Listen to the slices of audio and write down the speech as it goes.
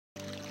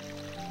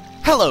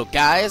Hello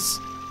guys,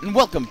 and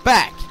welcome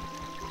back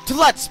to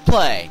Let's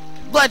Play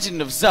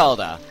Legend of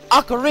Zelda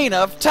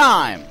Ocarina of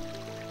Time!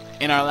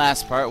 In our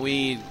last part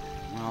we,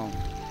 well,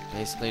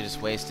 basically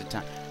just wasted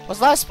time.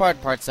 Was last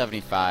part part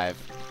 75?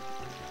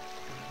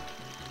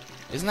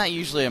 Isn't that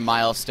usually a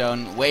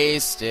milestone?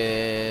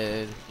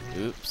 Wasted.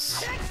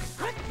 Oops.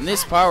 In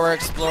this part we're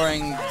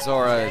exploring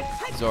Zoraness.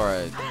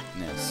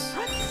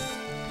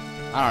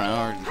 I don't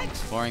know, we're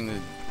exploring the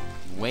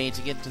way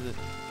to get to the...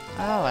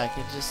 Oh, I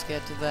could just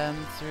get to them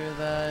through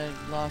the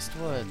Lost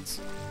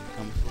Woods.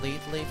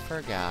 Completely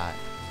forgot.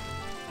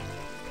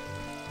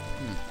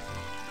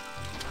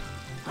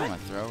 I'm gonna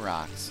throw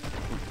rocks.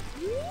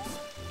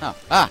 Oh,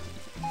 ah!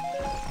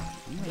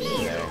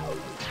 There.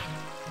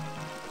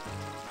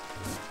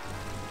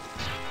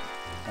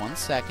 1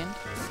 second.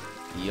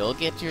 You'll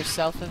get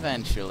yourself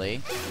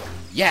eventually.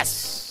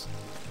 Yes!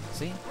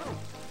 See?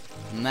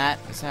 And that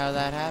is how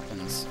that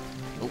happens.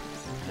 Oh.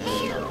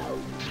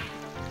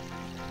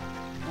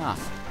 Ah.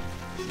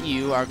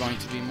 You are going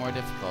to be more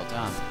difficult,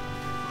 huh?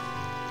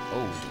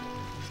 Oh.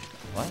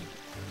 What?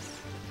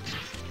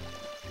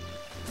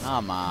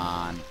 Come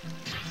on.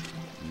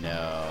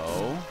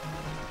 No.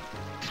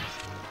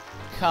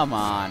 Come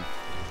on.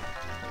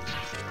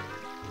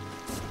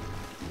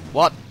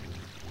 What?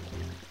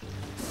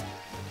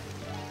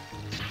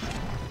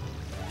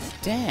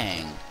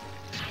 Dang.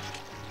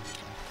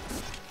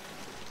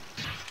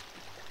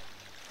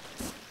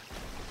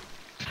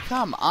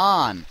 Come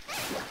on.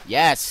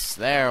 Yes,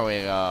 there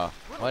we go.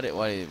 What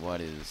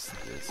is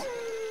this?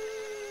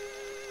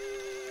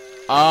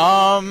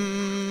 Oh.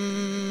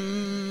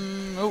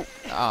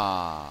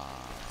 Ah.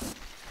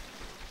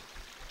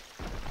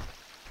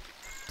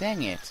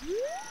 Dang it.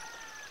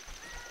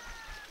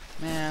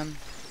 Man.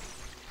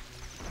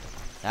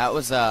 That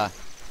was well,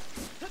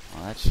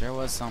 that sure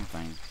was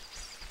something.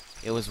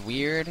 It was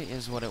weird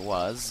is what it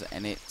was,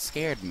 and it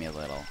scared me a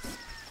little.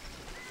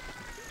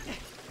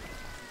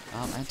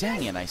 And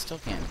dang it, I still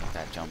can't get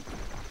that jump.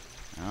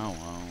 Oh,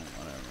 well,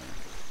 whatever.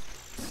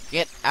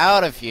 Get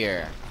out of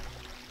here!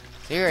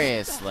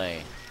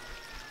 Seriously.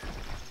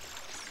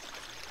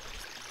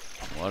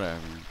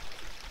 Whatever.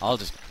 I'll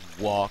just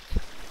walk.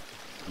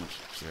 Bunch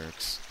of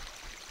jerks.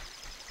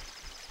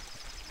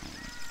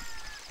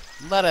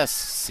 Let us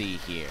see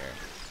here.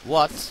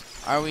 What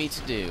are we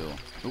to do?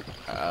 Ooh,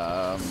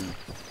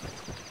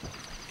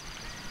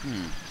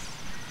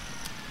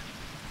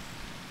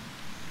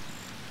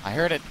 I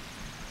heard it.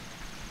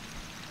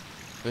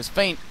 It was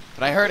faint,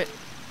 but I heard it.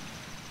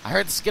 I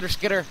heard the skitter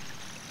skitter.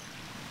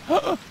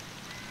 There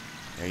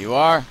you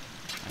are.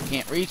 I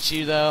can't reach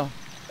you though.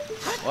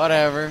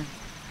 Whatever.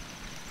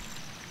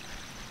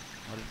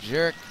 What a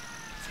jerk.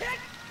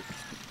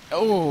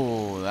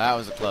 Oh, that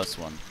was a close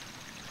one.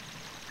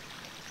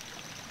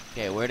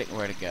 Okay, where'd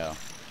it go?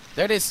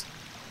 There it is.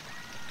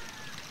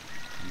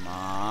 Come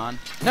on.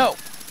 No!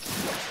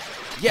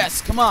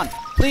 Yes, come on.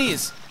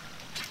 Please.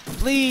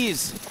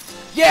 Please.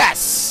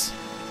 Yes!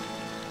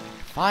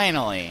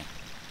 Finally.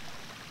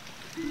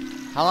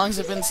 How long has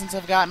it been since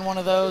I've gotten one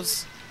of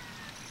those?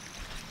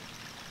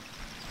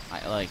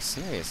 Like,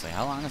 seriously,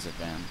 how long has it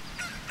been?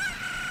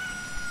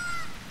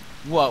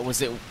 What, was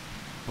the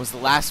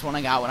last one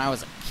I got when I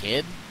was a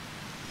kid?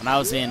 When I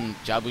was in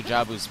Jabu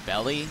Jabu's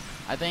belly,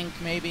 I think,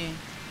 maybe?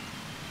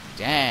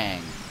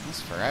 Dang,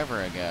 that's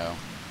forever ago.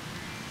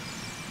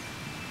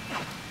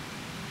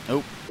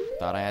 Nope,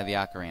 thought I had the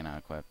ocarina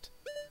equipped.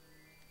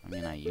 I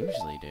mean, I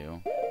usually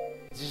do.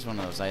 It's just one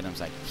of those items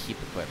I keep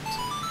equipped.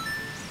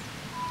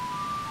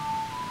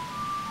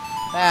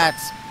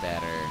 That's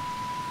better.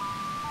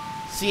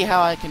 See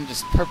how I can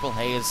just purple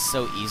haze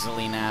so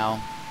easily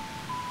now?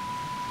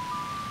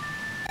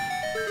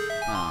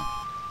 Oh.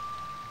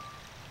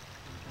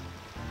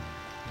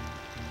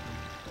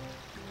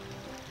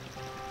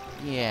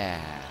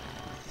 Yeah.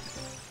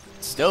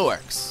 Still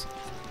works.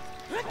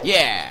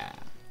 Yeah.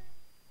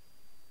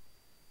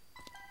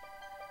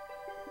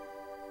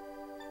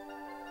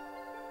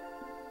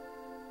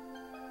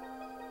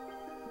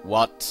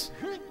 What?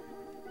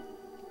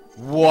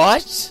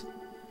 What?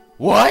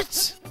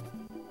 What?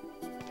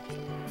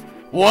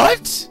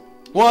 What?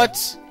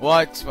 What?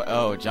 What?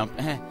 Oh,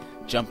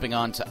 jumping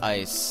onto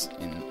ice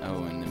in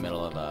the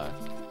middle of a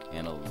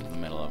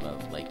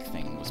lake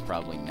thing was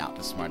probably not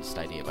the smartest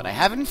idea, but I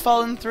haven't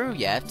fallen through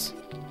yet.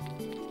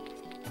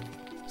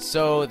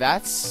 So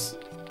that's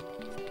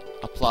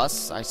a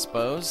plus, I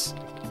suppose.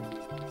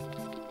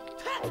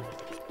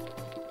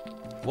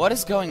 What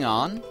is going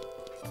on?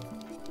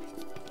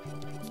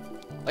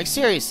 Like,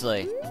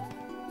 seriously.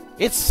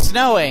 It's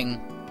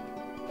snowing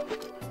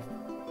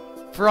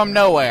from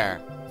nowhere.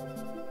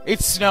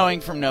 It's snowing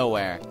from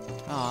nowhere.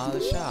 Aw,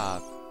 the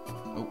shop.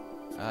 Oh,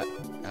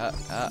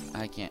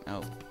 I can't.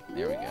 Oh,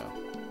 there we go.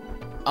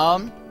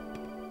 I'm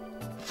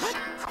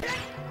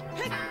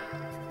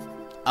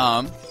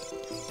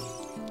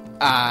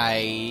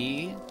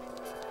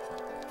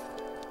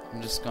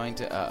just going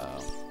to,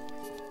 uh-oh.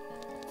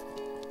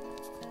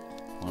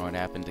 Wonder what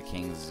happened to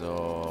King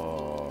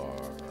Zora.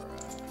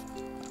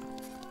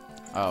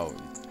 Oh,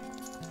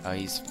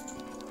 he's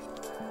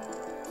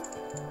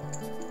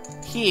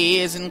He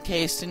is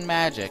encased in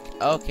magic.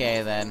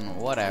 Okay, then,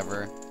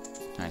 whatever.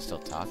 Can I still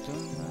talk to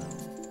him?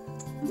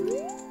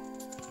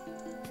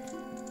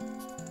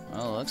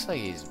 Well, it looks like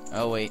he's...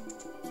 Oh, wait.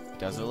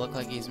 Does it look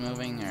like he's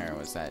moving, or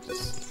was that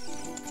just...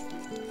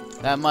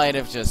 That might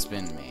have just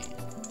been me.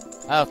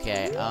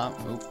 Okay,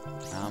 oop.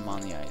 I'm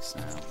on the ice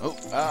now. Oh,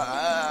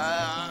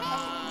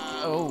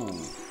 oh.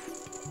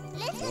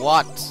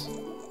 What?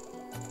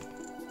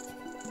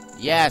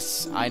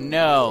 Yes, I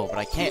know, but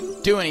I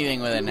can't do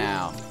anything with it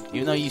now.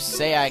 Even though you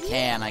say I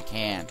can, I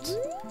can't.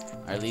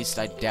 Or at least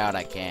I doubt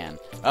I can.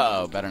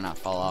 Uh-oh, better not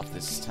fall off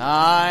this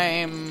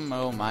time.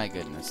 Oh my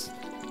goodness.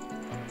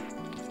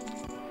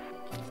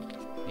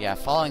 Yeah,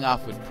 falling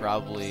off would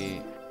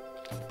probably...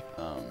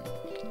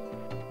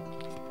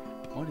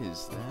 What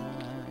is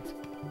that?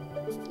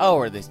 Oh,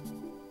 or the...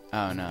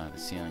 Oh no, the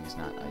ceiling is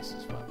not ice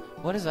as well.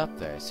 What is up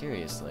there,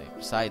 seriously?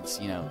 Besides,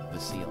 you know, the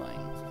ceiling.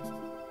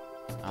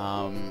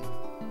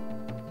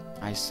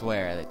 I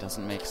swear, that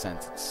doesn't make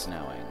sense, it's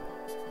snowing.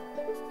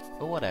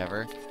 But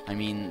whatever. I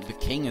mean, the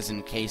king is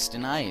encased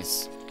in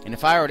ice. And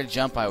if I were to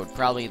jump, I would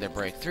probably either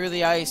break through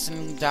the ice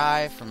and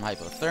die from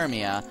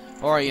hypothermia,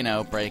 or, you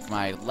know, break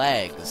my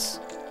legs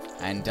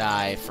and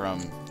die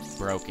from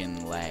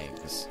broken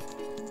legs.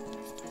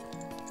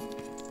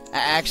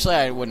 Actually,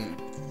 I wouldn't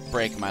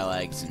break my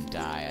legs and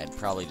die. I'd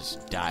probably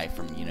just die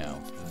from, you know,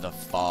 the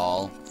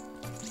fall.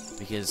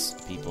 Because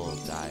people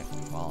die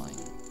from falling.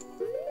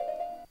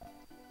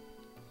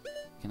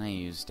 Can I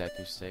use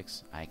Deku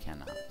Sticks? I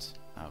cannot.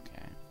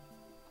 Okay.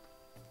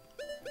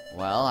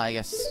 Well, I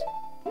guess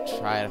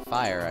try a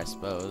fire, I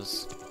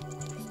suppose.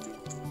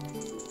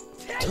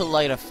 To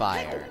light a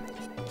fire.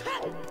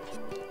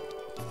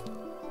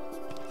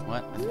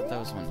 What? I thought there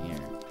was one here.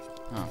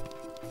 Huh.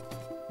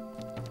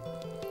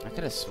 I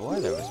could have swore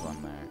there was one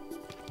there.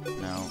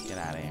 No, get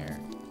out of here.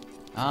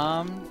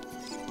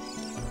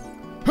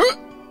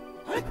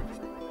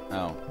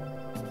 Oh.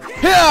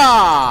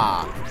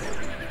 Yeah!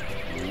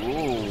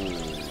 Ooh,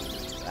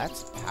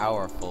 that's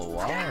powerful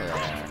water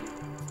there.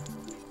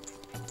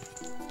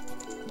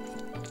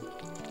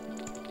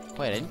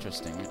 Quite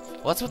interesting.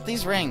 What's with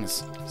these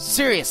rings?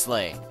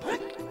 Seriously!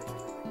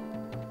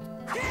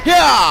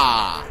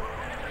 Yeah!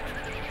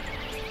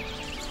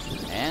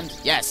 And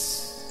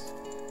yes!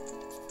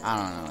 I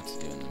don't know what to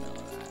do in the middle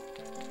of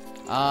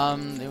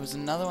that. There was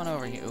another one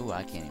over here. Ooh,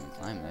 I can't even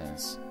climb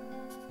this.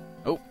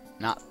 Oh,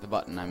 not the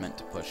button I meant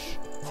to push.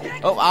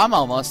 Oh, I'm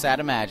almost out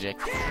of magic.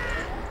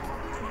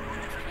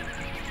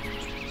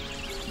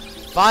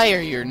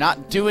 Fire, you're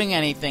not doing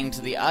anything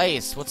to the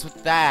ice. What's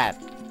with that?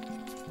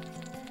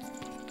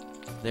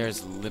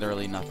 There's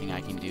literally nothing I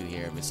can do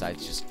here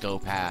besides just go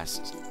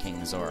past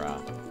King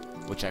Zora,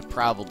 which I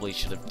probably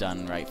should have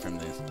done right from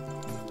the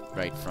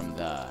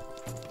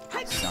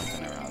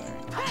something or other.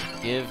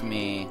 Give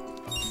me,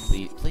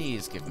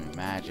 please give me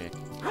magic.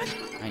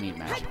 I need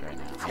magic right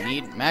now. I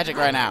need magic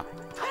right now.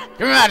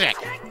 Give me magic.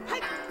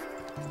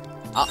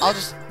 I'll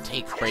just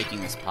take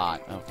breaking this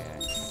pot. Okay,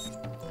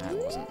 that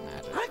wasn't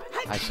magic.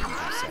 I shouldn't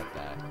have said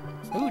that.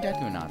 Ooh,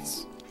 Deku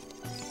nuts.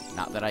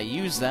 Not that I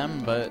use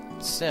them, but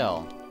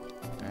still.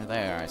 There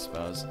they are, I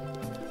suppose.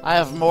 I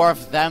have more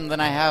of them than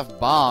I have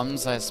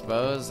bombs, I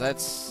suppose.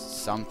 That's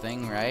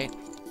something, right?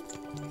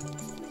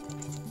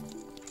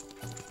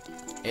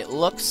 It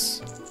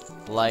looks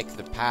like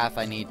the path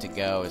I need to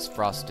go is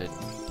frosted,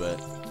 but...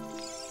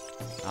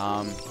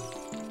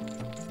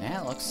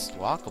 yeah, it looks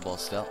walkable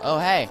still. Oh,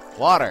 hey!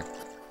 Water!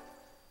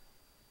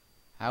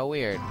 How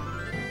weird.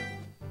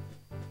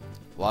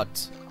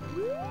 What?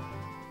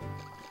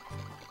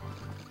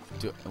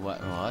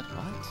 What?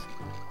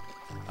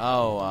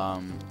 Oh,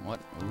 what?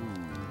 Ooh.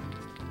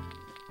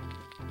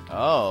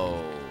 Oh.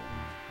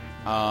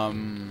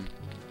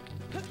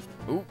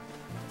 Ooh.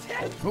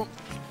 Ooh.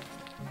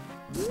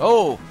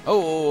 Oh.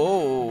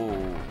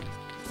 Oh.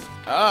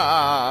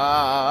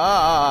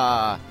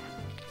 Ah.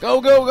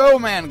 Go,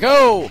 man,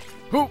 go!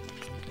 Ooh.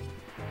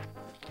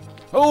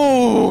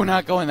 Oh,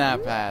 not going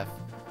that path.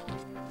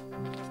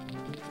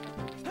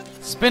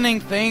 Spinning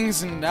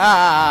things and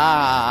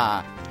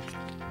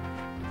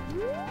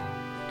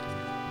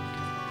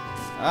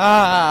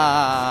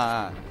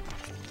Ah!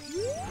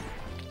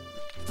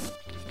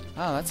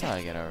 Oh, that's how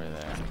I get over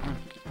there.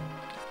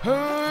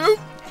 Huh.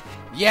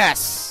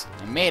 Yes!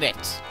 I made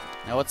it!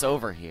 Now what's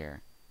over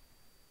here?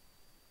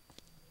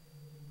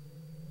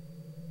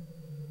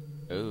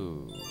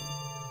 Ooh.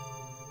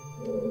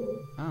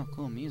 Oh,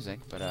 cool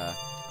music, but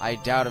I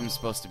doubt I'm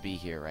supposed to be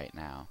here right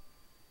now.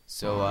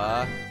 So,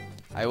 I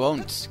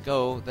won't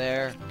go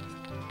there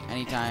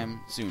anytime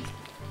soon.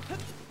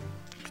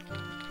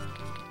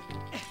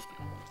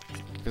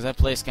 Because that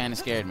place kind of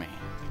scared me.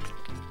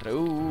 But,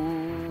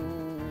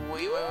 ooh,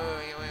 wait.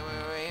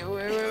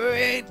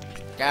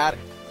 Got it.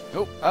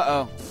 Oh,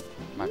 uh-oh.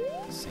 Am I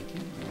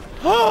sinking?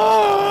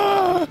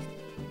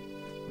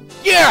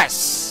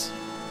 Yes!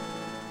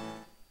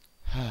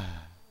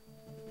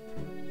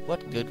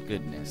 What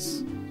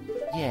goodness.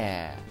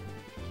 Yeah.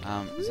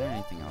 Is there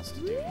anything else to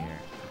do here?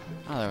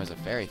 Oh, there was a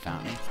fairy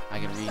fountain. I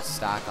can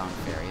restock on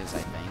fairies, I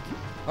think.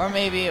 Or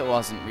maybe it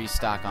wasn't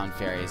restock on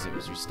fairies, it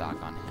was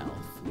restock on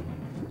health.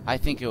 I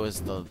think it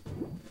was the...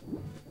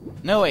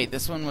 No, wait,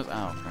 this one was...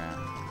 Oh,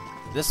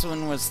 crap. This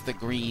one was the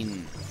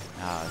green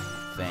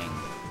thing.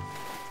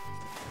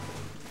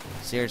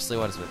 Seriously,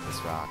 what is with this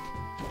rock?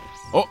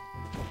 Oh!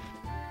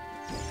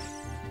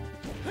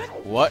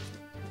 What?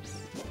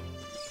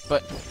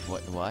 But,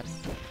 what?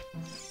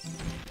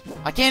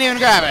 I can't even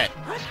grab it!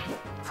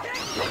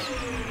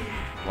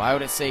 Why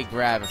would it say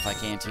grab if I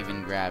can't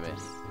even grab it?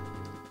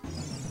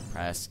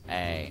 Press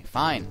A.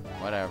 Fine,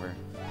 whatever.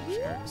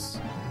 Jerks.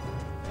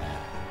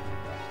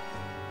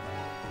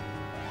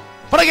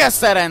 But I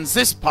guess that ends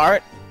this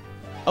part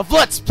of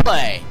Let's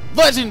Play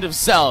Legend of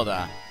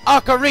Zelda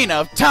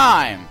Ocarina of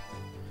Time!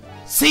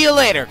 See you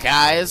later,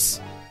 guys!